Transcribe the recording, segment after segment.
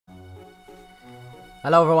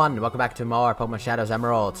Hello everyone, welcome back to more Pokemon Shadows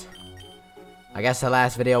Emerald. I guess the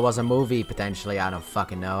last video was a movie, potentially, I don't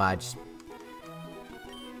fucking know, I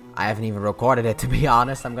haven't even recorded it, to be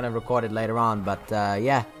honest. I'm gonna record it later on, but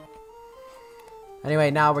yeah. Anyway,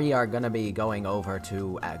 now we are gonna be going over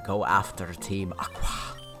to go after Team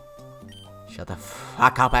Aqua. Shut the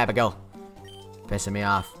fuck up, Abigail. Pissing me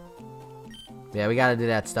off. Yeah, we gotta do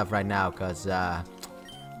that stuff right now, cause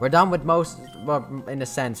we're done with most, well, in a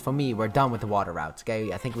sense, for me, we're done with the water routes,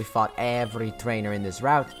 okay? I think we fought every trainer in this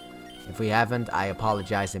route. If we haven't, I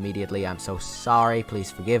apologize immediately. I'm so sorry. Please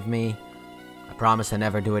forgive me. I promise to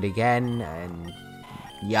never do it again, and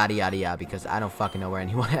yada yada yada, because I don't fucking know where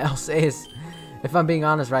anyone else is. If I'm being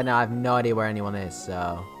honest right now, I have no idea where anyone is,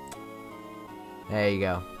 so there you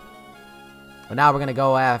go. But now we're gonna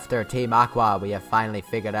go after Team Aqua. We have finally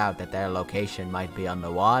figured out that their location might be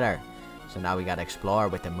underwater. So now we gotta explore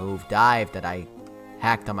with the move Dive that I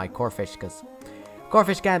hacked on my Corphish, because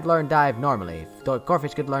Corphish can't learn Dive normally. If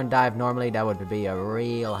Corphish could learn Dive normally, that would be a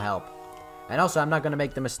real help. And also, I'm not gonna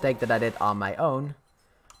make the mistake that I did on my own,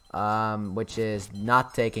 which is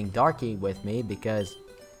not taking Darky with me, because,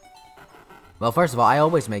 well, first of all, I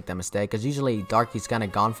always make that mistake, because usually Darky's kinda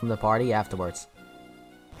gone from the party afterwards.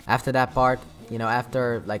 After that part, you know,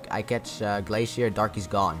 after, like, I catch Glacier, Darky's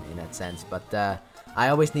gone, in that sense, but, I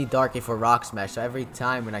always need Darky for Rock Smash, so every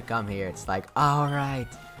time when I come here, it's like, alright,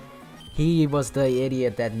 he was the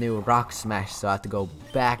idiot that knew Rock Smash, so I have to go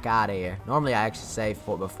back out of here. Normally, I actually save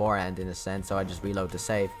for beforehand, in a sense, so I just reload the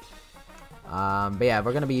save. But yeah,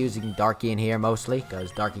 we're gonna be using Darky in here, mostly, because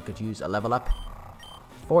Darky could use a level up.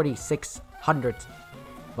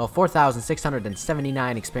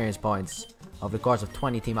 4,679 experience points over the course of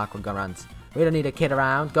 20 Team Aqua runs. We don't need a kid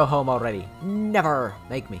around, go home already. Never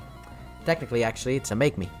make me. Technically, actually, it's a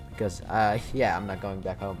make me, because, yeah, I'm not going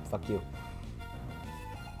back home. Fuck you.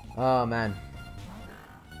 Oh, man.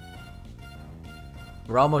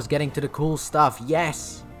 We're almost getting to the cool stuff.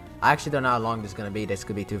 Yes! I actually don't know how long this is going to be. This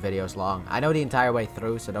could be 2 videos long. I know the entire way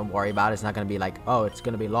through, so don't worry about it. It's not going to be like, oh, it's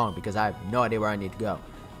going to be long, because I have no idea where I need to go.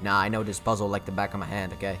 Nah, I know this puzzle like the back of my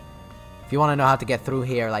hand, okay? If you want to know how to get through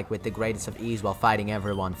here, like, with the greatest of ease while fighting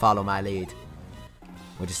everyone, follow my lead.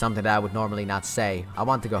 Which is something that I would normally not say. I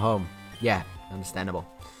want to go home. Yeah, understandable.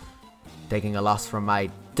 Taking a loss from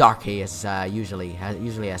my Darky is usually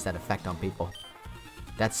has that effect on people.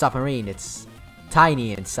 That submarine, it's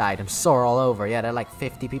tiny inside. I'm sore all over. Yeah, there like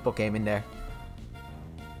 50 people came in there.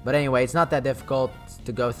 But anyway, it's not that difficult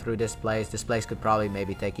to go through this place. This place could probably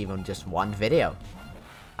maybe take even just 1 video.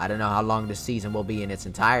 I don't know how long this season will be in its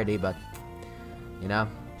entirety, but you know,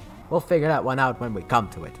 we'll figure that one out when we come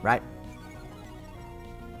to it, right?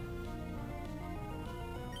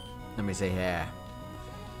 Let me see here.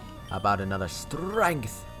 How about another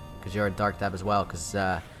strength? Because you're a dark type as well. Because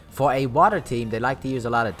for a water team, they like to use a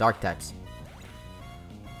lot of dark types.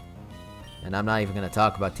 And I'm not even going to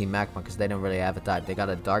talk about Team Magma because they don't really have a type. They got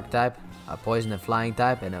a dark type, a poison and flying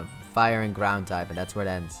type, and a fire and ground type. And that's where it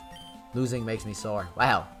ends. Losing makes me sore.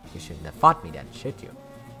 Well, you shouldn't have fought me then, should you?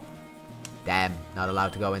 Damn, not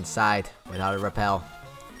allowed to go inside without a repel.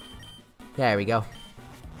 There we go.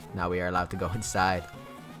 Now we are allowed to go inside.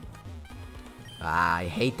 I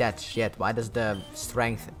hate that shit. Why does the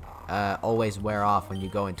strength always wear off when you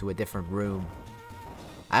go into a different room?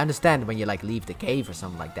 I understand when you like leave the cave or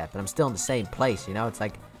something like that, but I'm still in the same place, you know? It's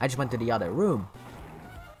like, I just went to the other room.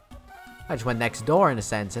 I just went next door in a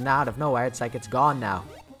sense, and out of nowhere, it's like it's gone now.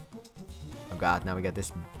 Oh god, now we got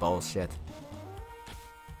this bullshit.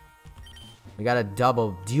 We got a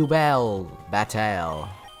double duel battle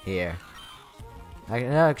here.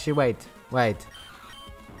 Actually, wait.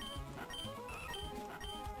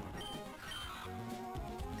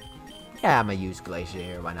 Yeah, I'm gonna use Glacier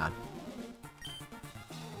here, why not?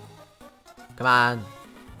 Come on.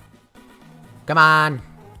 Come on.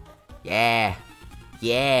 Yeah.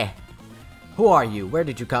 Yeah. Who are you? Where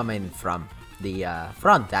did you come in from? The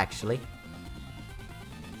front, actually.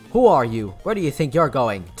 Who are you? Where do you think you're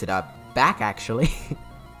going? To the back, actually.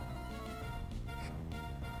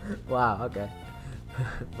 Wow, okay.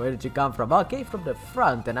 Where did you come from? Okay, from the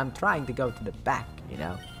front, and I'm trying to go to the back, you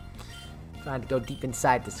know? Trying to go deep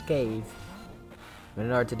inside this cave. But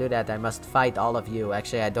in order to do that, I must fight all of you.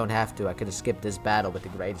 Actually, I don't have to. I could have skipped this battle with the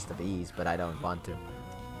greatest of ease, but I don't want to.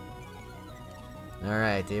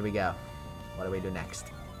 Alright, here we go. What do we do next?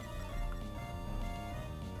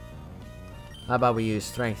 How about we use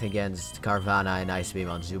Strength against Carvanha and Ice Beam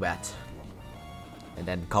on Zubat? And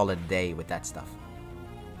then call it a day with that stuff.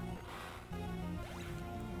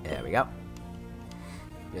 There we go.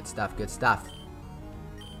 Good stuff, good stuff.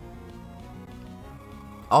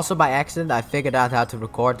 Also by accident, I figured out how to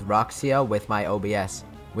record Roxio with my OBS.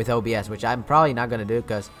 With OBS, which I'm probably not gonna do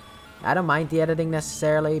because I don't mind the editing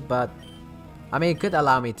necessarily, but I mean, it could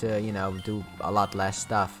allow me to, you know, do a lot less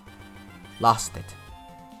stuff. Lost it.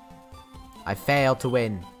 I failed to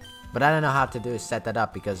win. But I don't know how to set that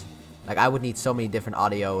up because, like, I would need so many different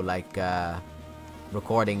audio, like,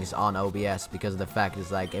 recordings on OBS because of the fact is,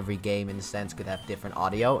 like, every game in a sense could have different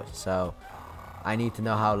audio. So, I need to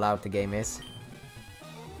know how loud the game is.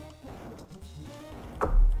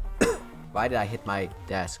 Why did I hit my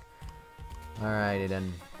desk? Alrighty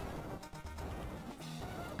then.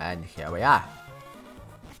 And here we are.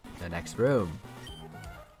 The next room.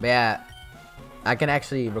 But yeah, I can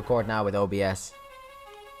actually record now with OBS.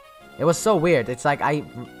 It was so weird. It's like I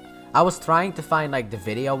was trying to find like the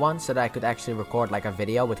video one so that I could actually record like a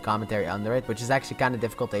video with commentary under it, which is actually kind of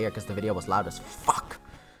difficult to hear because the video was loud as fuck.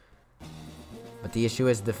 But the issue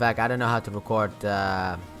is the fact I don't know how to record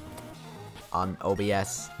on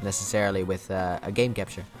OBS necessarily with a game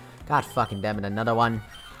capture. God fucking damn it, another one.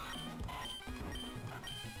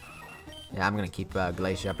 Yeah, I'm gonna keep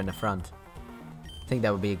Glacier up in the front. I think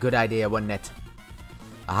that would be a good idea, wouldn't it?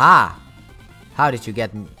 Aha! How did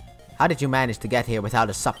you manage to get here without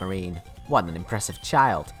a submarine? What an impressive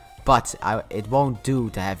child. But it won't do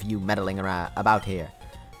to have you meddling around about here.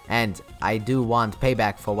 And I do want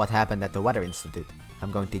payback for what happened at the Weather Institute.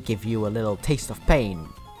 I'm going to give you a little taste of pain.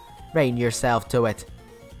 Rain yourself to it.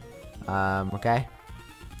 Okay.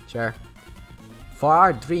 Sure. For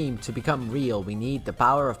our dream to become real, we need the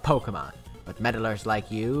power of Pokemon. But meddlers like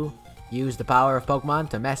you use the power of Pokemon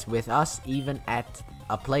to mess with us even at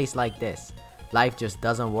a place like this. Life just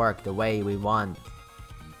doesn't work the way we want.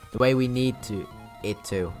 The way we need it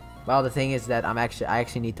to. Well, the thing is that I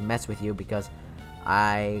actually need to mess with you because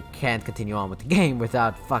I can't continue on with the game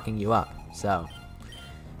without fucking you up. So,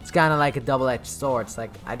 it's kind of like a double-edged sword. It's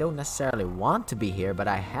like, I don't necessarily want to be here, but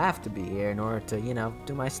I have to be here in order to, you know,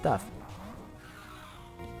 do my stuff.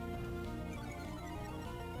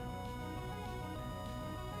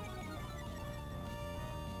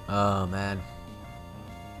 Oh, man.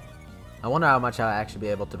 I wonder how much I'll actually be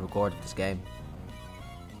able to record this game.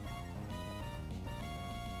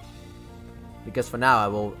 Because for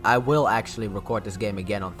now, I will actually record this game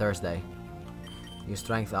again on Thursday. Use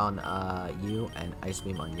strength on you and ice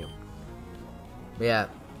beam on you. But yeah,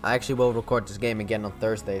 I actually will record this game again on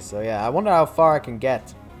Thursday. So yeah, I wonder how far I can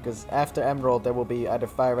get. Because after Emerald, there will be either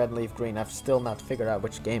Fire Red and Leaf Green. I've still not figured out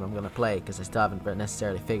which game I'm gonna play because I still haven't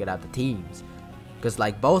necessarily figured out the teams. Because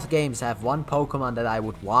like both games have one Pokemon that I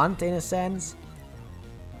would want in a sense.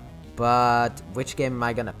 But which game am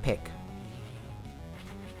I gonna pick?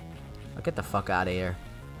 Oh, get the fuck out of here.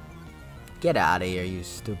 Get out of here, you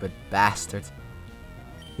stupid bastard.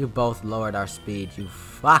 You both lowered our speed, you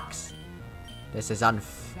fucks. This is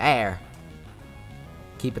unfair.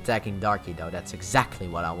 Keep attacking Darky though, that's exactly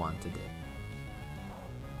what I want to do.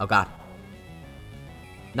 Oh god.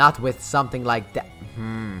 Not with something like that.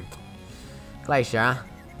 Glacier, huh?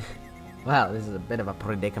 Well, this is a bit of a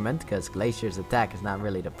predicament because Glacier's attack is not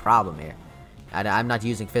really the problem here. I'm not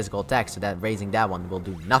using physical attack, so that raising that one will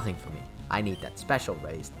do nothing for me. I need that special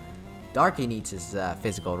raised. Darky needs his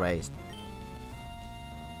physical raised.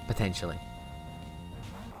 Potentially.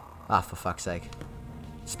 Ah, for fuck's sake.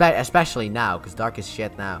 Especially now, because Dark is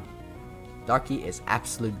shit now. Darky is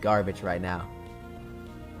absolute garbage right now.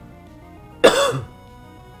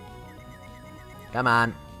 Come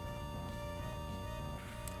on.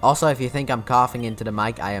 Also, if you think I'm coughing into the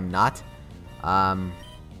mic, I am not. I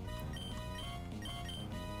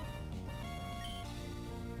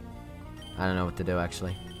don't know what to do,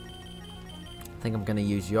 actually. I think I'm gonna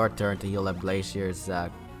use your turn to heal up Glacier's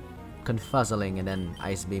confuzzling and then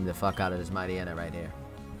Ice Beam the fuck out of this Mightyena right here.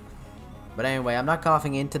 But anyway, I'm not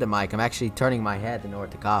coughing into the mic. I'm actually turning my head in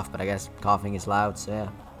order to cough, but I guess coughing is loud, so yeah.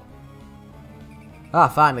 Ah,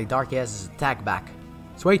 finally, Darky has his attack back.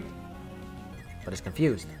 Sweet! But it's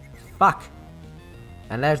confused. Fuck!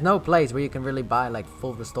 And there's no place where you can really buy, like,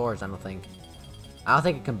 full restores, I don't think. I don't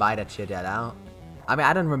think you can buy that shit yet. I mean,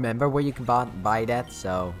 I don't remember where you can buy that,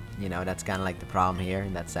 so, you know, that's kind of like the problem here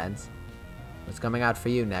in that sense. What's coming out for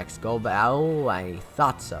you next? Go back. Oh, I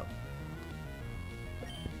thought so.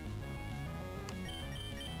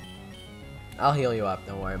 I'll heal you up,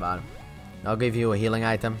 don't worry about it. I'll give you a healing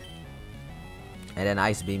item. And then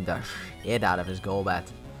Ice Beam the shit out of his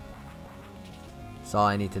Golbat. That's all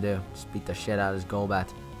I need to do. Just beat the shit out of his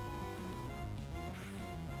Golbat.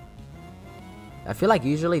 I feel like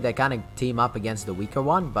usually they kind of team up against the weaker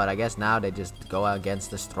one, but I guess now they just go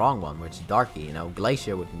against the strong one, which is Darky. You know,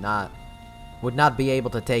 Glacier would not be able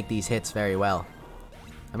to take these hits very well.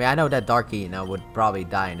 I mean, I know that Darky, you know, would probably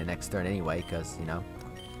die in the next turn anyway, because, you know.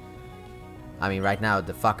 I mean, right now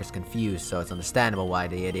the fucker's confused, so it's understandable why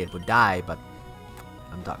the idiot would die, but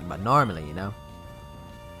I'm talking about normally, you know.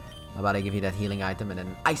 How about I give you that healing item and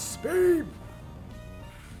then Ice Beam?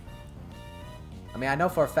 I mean, I know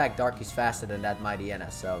for a fact Darky's faster than that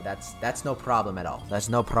Mightyena, so that's no problem at all. That's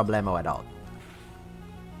no problemo at all.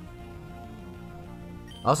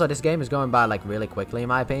 Also, this game is going by like really quickly in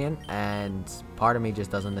my opinion, and part of me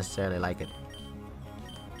just doesn't necessarily like it.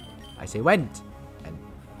 I say went, and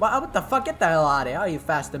what the fuck? Get the hell out of here! Are you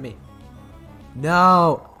faster than me?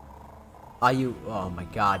 No. Are you? Oh my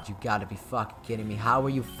god! You gotta be fucking kidding me! How are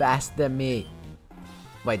you faster than me?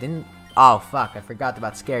 Wait, didn't? Oh fuck! I forgot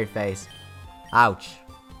about Scary Face. Ouch.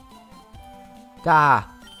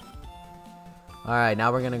 Ah. Alright,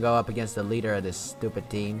 now we're gonna go up against the leader of this stupid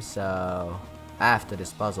team, so after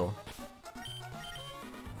this puzzle.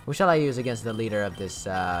 Who shall I use against the leader of this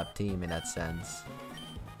team in that sense?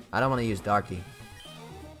 I don't want to use Darky.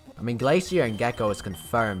 I mean, Glacier and Gecko is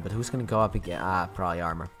confirmed, but who's gonna go up again? Probably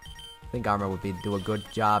Armor. I think Armor would do a good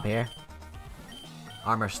job here.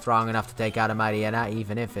 Armor's strong enough to take out a Mightyena,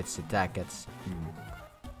 even if its attack gets...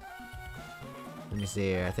 Let me see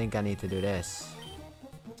here. I think I need to do this.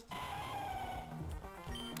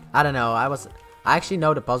 I don't know. I actually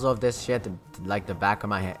know the puzzle of this shit like the back of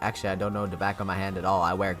my hand. Actually, I don't know the back of my hand at all.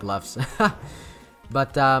 I wear gloves.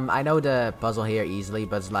 But I know the puzzle here easily.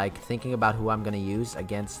 But it's like thinking about who I'm gonna use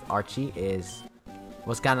against Archie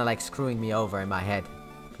was kind of like screwing me over in my head.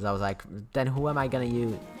 Because I was like, then who am I gonna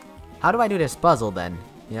use? How do I do this puzzle then?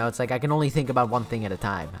 You know, it's like I can only think about one thing at a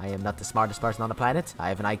time. I am not the smartest person on the planet. I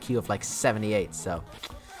have an IQ of like 78, so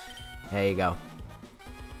there you go.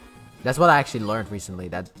 That's what I actually learned recently.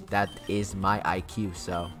 That is my IQ,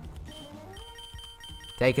 so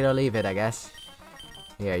take it or leave it, I guess.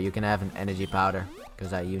 Here, you can have an energy powder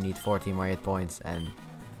because you need 14 more hit points, and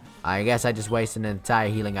I guess I just wasted an entire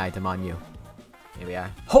healing item on you. Here we are.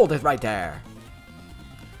 Hold it right there.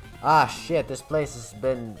 Ah shit, this place has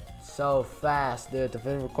been so fast, dude. I've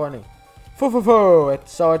been recording.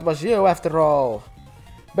 So it was you after all.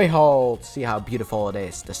 Behold, see how beautiful it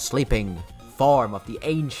is. The sleeping form of the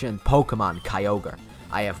ancient Pokemon Kyogre.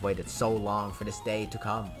 I have waited so long for this day to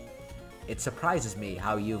come. It surprises me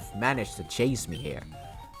how you've managed to chase me here.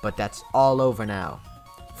 But that's all over now.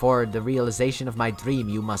 For the realization of my dream,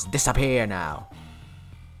 you must disappear now.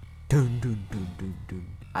 Dun, dun, dun, dun, dun.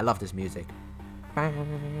 I love this music. I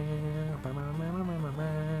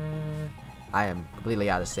am completely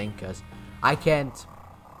out of sync because I can't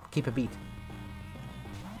keep a beat.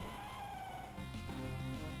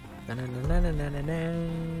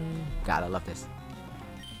 God, I love this.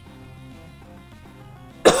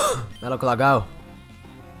 Metal Claw, go.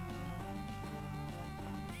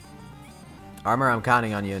 Armor, I'm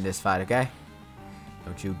counting on you in this fight, okay?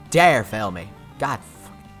 Don't you dare fail me. God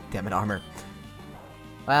damn it, Armor.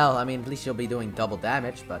 Well, I mean, at least you'll be doing double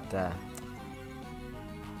damage, but,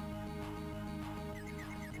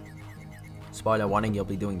 spoiler warning, you'll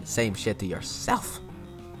be doing the same shit to yourself.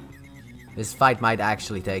 This fight might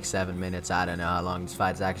actually take 7 minutes. I don't know how long this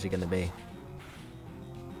fight's actually gonna be.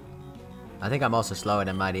 I think I'm also slower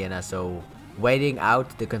than Mightyena, so waiting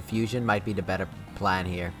out the confusion might be the better plan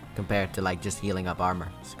here. Compared to, like, just healing up Armor.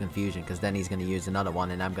 It's confusion, because then he's gonna use another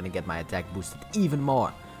one, and I'm gonna get my attack boosted even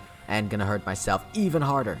more. And gonna hurt myself even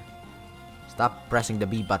harder. Stop pressing the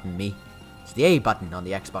B button, me. It's the A button on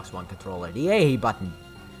the Xbox One controller. The A button.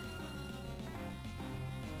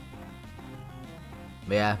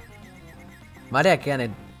 But yeah.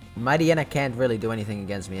 Mightyena can't really do anything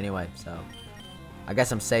against me anyway, so I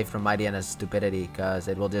guess I'm safe from Mightyena's stupidity, because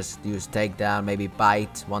it will just use takedown, maybe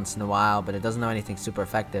bite once in a while, but it doesn't know anything super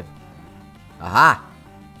effective. Aha!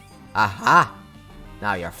 Aha!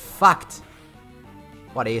 Now you're fucked!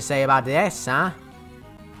 What do you say about this, huh?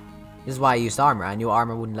 This is why I used Armor. I knew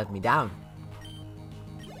Armor wouldn't let me down.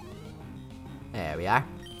 There we are.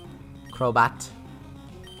 Crobat.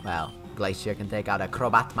 Well, Glacier can take out a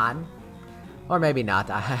Crobat man. Or maybe not.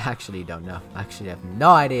 I actually don't know. I actually have no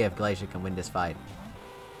idea if Glacier can win this fight.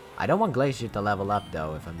 I don't want Glacier to level up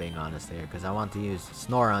though, if I'm being honest here. Because I want to use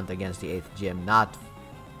Snorunt against the 8th gym, not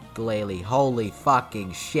Glalie. Holy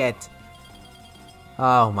fucking shit.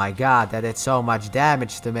 Oh my god, that did so much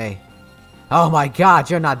damage to me. Oh my god,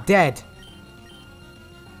 you're not dead.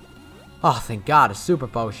 Oh, thank god, a super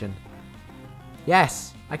potion.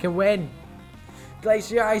 Yes, I can win.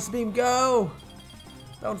 Glacier Ice Beam, go!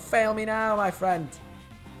 Don't fail me now, my friend.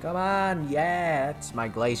 Come on, yeah, that's my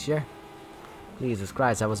Glacier. Jesus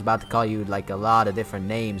Christ, I was about to call you like a lot of different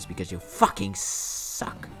names because you fucking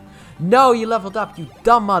suck. No, you leveled up, you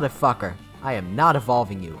dumb motherfucker. I am not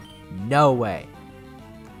evolving you. No way.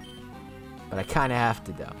 But I kinda have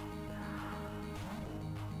to though.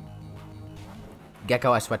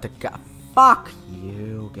 Gecko, I swear to God. Fuck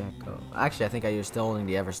you, Gecko. Actually, I think you're still holding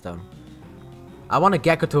the Everstone. I want a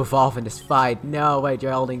Gecko to evolve in this fight. No, wait,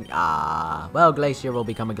 you're holding... Ah. Well, Glacier will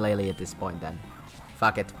become a Glalie at this point then.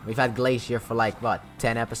 Fuck it. We've had Glacier for like, what,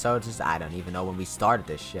 10 episodes? I don't even know when we started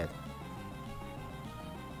this shit.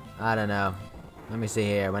 I don't know. Let me see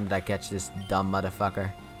here. When did I catch this dumb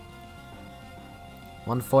motherfucker?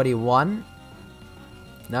 141?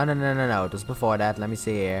 No. It was before that. Let me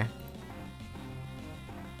see here.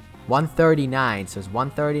 139. So it's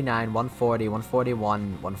 139, 140,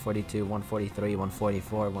 141, 142, 143,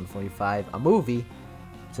 144, 145. A movie.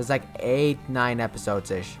 So it's like 8, 9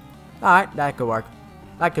 episodes-ish. Alright, that could work.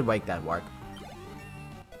 I could make that work.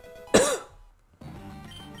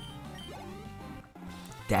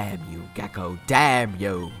 Damn you, Gecko. Damn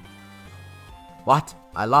you. What?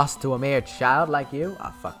 I lost to a mere child like you?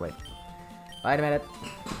 Oh, fuck, wait. Wait a minute.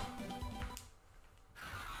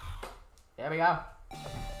 Here we go.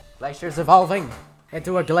 Glacier's evolving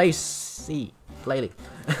into a Glacie. Glalie.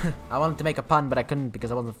 I wanted to make a pun, but I couldn't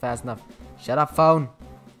because I wasn't fast enough. Shut up, phone.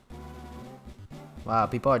 Wow,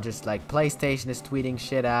 people are just like, PlayStation is tweeting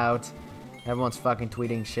shit out. Everyone's fucking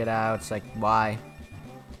tweeting shit out. It's like, why?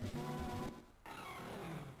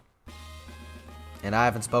 And I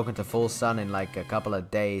haven't spoken to Full Sun in like a couple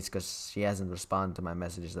of days because she hasn't responded to my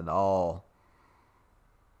messages at all.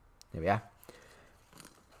 There we are.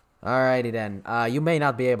 Alrighty then. You may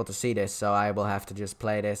not be able to see this, so I will have to just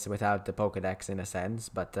play this without the Pokédex in a sense.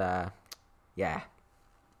 But, yeah.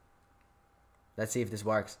 Let's see if this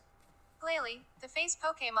works. Glalie, the face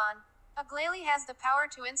Pokémon. A Glalie has the power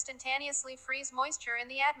to instantaneously freeze moisture in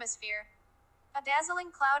the atmosphere. A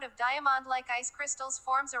dazzling cloud of diamond-like ice crystals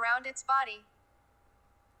forms around its body.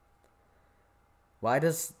 Why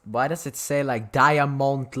does it say like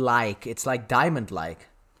diamond-like? It's like diamond-like.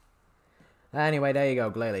 Anyway, there you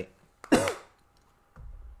go, Glalie.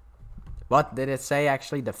 What did it say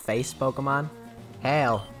actually? The face Pokemon?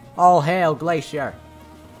 Hail. All hail, Glacier.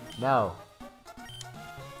 No.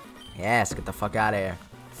 Yes, get the fuck out of here.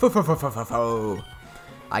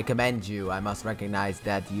 I commend you. I must recognize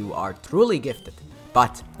that you are truly gifted.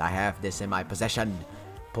 But I have this in my possession.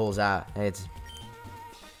 Pulls out. It's...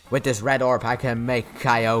 With this red orb, I can make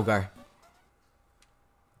Kyogre.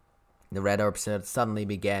 The red orb suddenly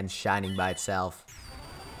began shining by itself.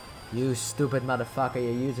 You stupid motherfucker,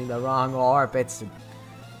 you're using the wrong orb. It's...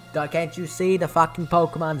 Can't you see the fucking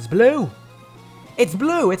Pokemon's blue? It's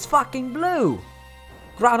blue, it's fucking blue.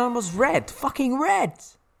 Groudon was red, fucking red.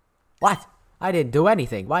 What? I didn't do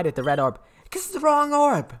anything. Why did the red orb... Because it's the wrong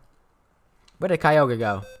orb. Where did Kyogre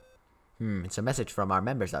go? It's a message from our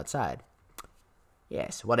members outside.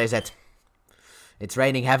 Yes, what is it? It's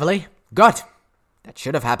raining heavily? Good! That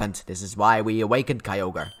should have happened. This is why we awakened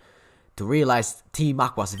Kyogre. To realize Team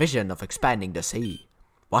Aqua's vision of expanding the sea.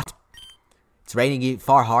 What? It's raining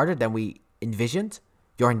far harder than we envisioned?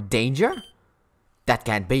 You're in danger? That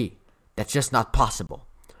can't be. That's just not possible.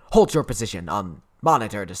 Hold your position.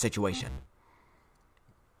 Monitor the situation.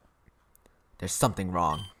 There's something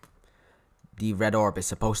wrong. The red orb is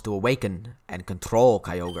supposed to awaken and control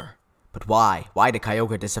Kyogre. But why? Why did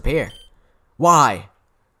Kyogre disappear? Why?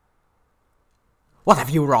 What have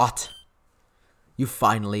you wrought? You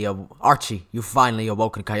finally, Archie, you finally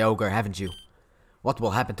awoken Kyogre, haven't you? What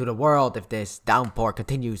will happen to the world if this downpour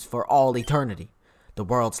continues for all eternity? The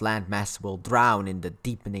world's landmass will drown in the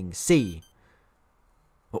deepening sea.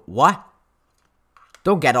 What?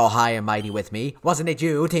 Don't get all high and mighty with me. Wasn't it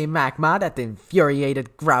you, Team Magma, that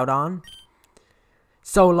infuriated Groudon?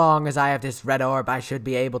 So long as I have this red orb, I should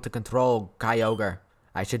be able to control Kyogre.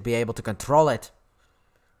 I should be able to control it.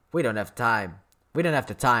 We don't have time. We don't have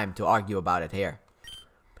the time to argue about it here.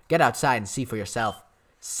 Get outside and see for yourself.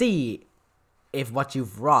 See if what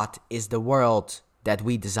you've wrought is the world that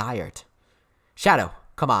we desired. Shadow,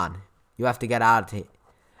 come on. You have to get out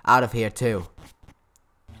of here too.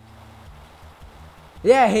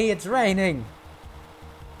 Yay, it's raining.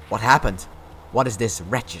 What happened? What is this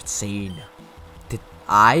wretched scene? Did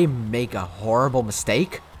I make a horrible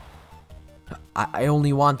mistake? I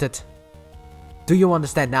only wanted... Do you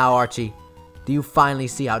understand now, Archie? Do you finally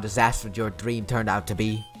see how disastrous your dream turned out to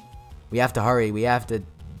be? We have to hurry. We have to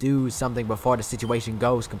do something before the situation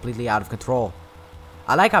goes completely out of control.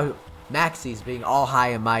 I like how Maxie's being all high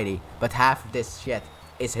and mighty, but half of this shit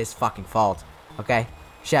is his fucking fault. Okay?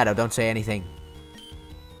 Shadow, don't say anything.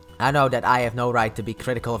 I know that I have no right to be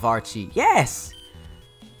critical of Archie. Yes!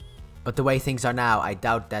 But the way things are now, I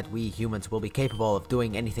doubt that we humans will be capable of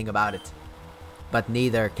doing anything about it. But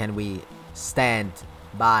neither can we stand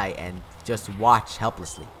by and just watch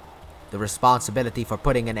helplessly. The responsibility for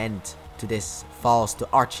putting an end to this falls to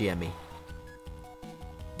Archie and me.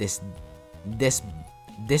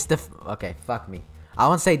 Okay, fuck me. I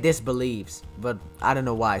won't say disbelieves, but I don't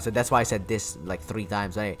know why. So that's why I said this like 3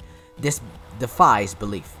 times. This defies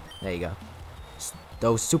belief. There you go.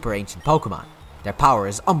 Those super ancient Pokemon. Their power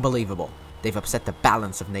is unbelievable. They've upset the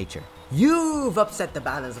balance of nature. You've upset the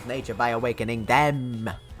balance of nature by awakening them.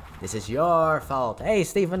 This is your fault. Hey,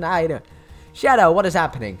 Stephen, Shadow, what is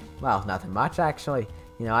happening? Well, nothing much, actually.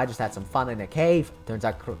 You know, I just had some fun in a cave. Turns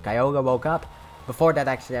out Kyogre woke up. Before that,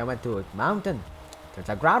 actually, I went to a mountain. Turns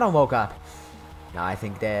out Groudon woke up. Now, I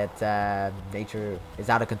think that nature is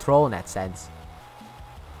out of control in that sense.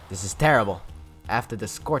 This is terrible. After the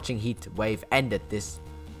scorching heat wave ended, this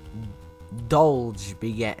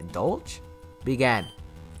began.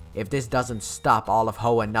 If this doesn't stop all of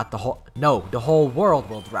Hoenn, the whole world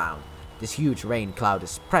will drown. This huge rain cloud is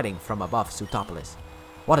spreading from above Sootopolis.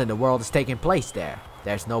 What in the world is taking place there?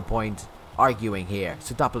 There's no point arguing here.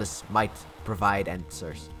 Sootopolis might provide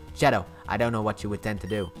answers. Shadow, I don't know what you intend to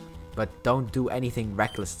do, but don't do anything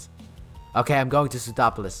reckless. Okay, I'm going to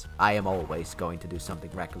Sootopolis. I am always going to do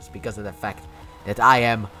something reckless because of the fact that I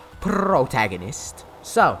am protagonist.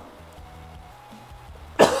 So,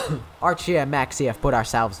 Archie and Maxie have put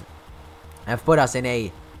us in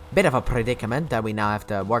a bit of a predicament that we now have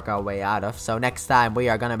to work our way out of. So next time we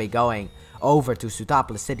are gonna be going over to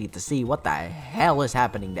Sootopolis City to see what the hell is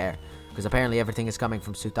happening there. Because apparently everything is coming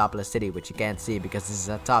from Sootopolis City, which you can't see because this is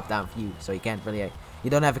a top-down view. So you can't really, you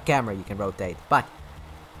don't have a camera you can rotate. But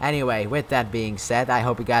anyway, with that being said, I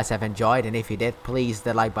hope you guys have enjoyed. And if you did, please hit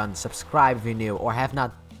the like button, subscribe if you're new or have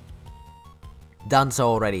not done so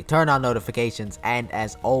already. Turn on notifications, and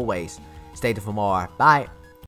as always, stay tuned for more. Bye.